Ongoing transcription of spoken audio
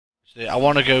I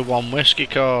want to go one whiskey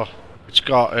car. It's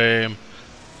got I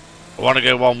want to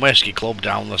go one whiskey club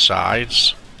down the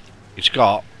sides. It's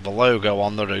got the logo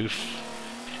on the roof.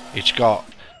 It's got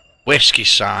whiskey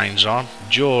signs on,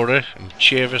 Jura and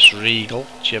Chivas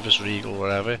Regal,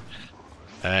 whatever.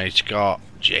 It's got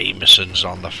Jameson's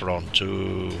on the front.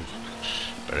 Ooh,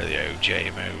 bit of the old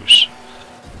JMOs.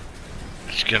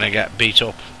 It's gonna get beat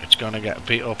up. It's gonna get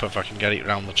beat up if I can get it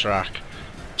round the track.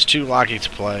 It's too laggy to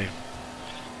play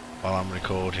while I'm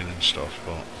recording and stuff,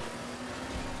 but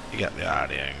you get the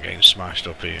idea. I'm getting smashed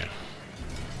up here.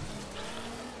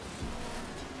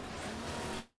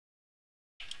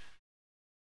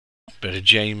 Bit of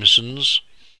Jameson's,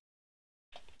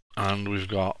 and we've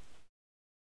got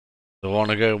the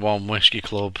Wanna Go One Whiskey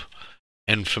Club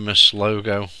infamous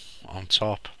logo on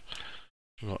top.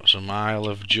 We've got some Isle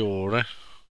of Jura.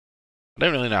 I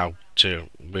don't really know how to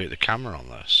work the camera on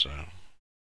this, so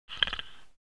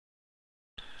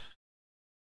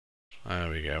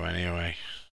there we go. Anyway,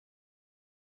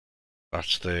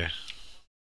 that's the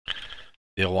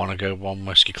Wanna Go One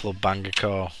Whiskey Club banger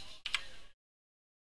car.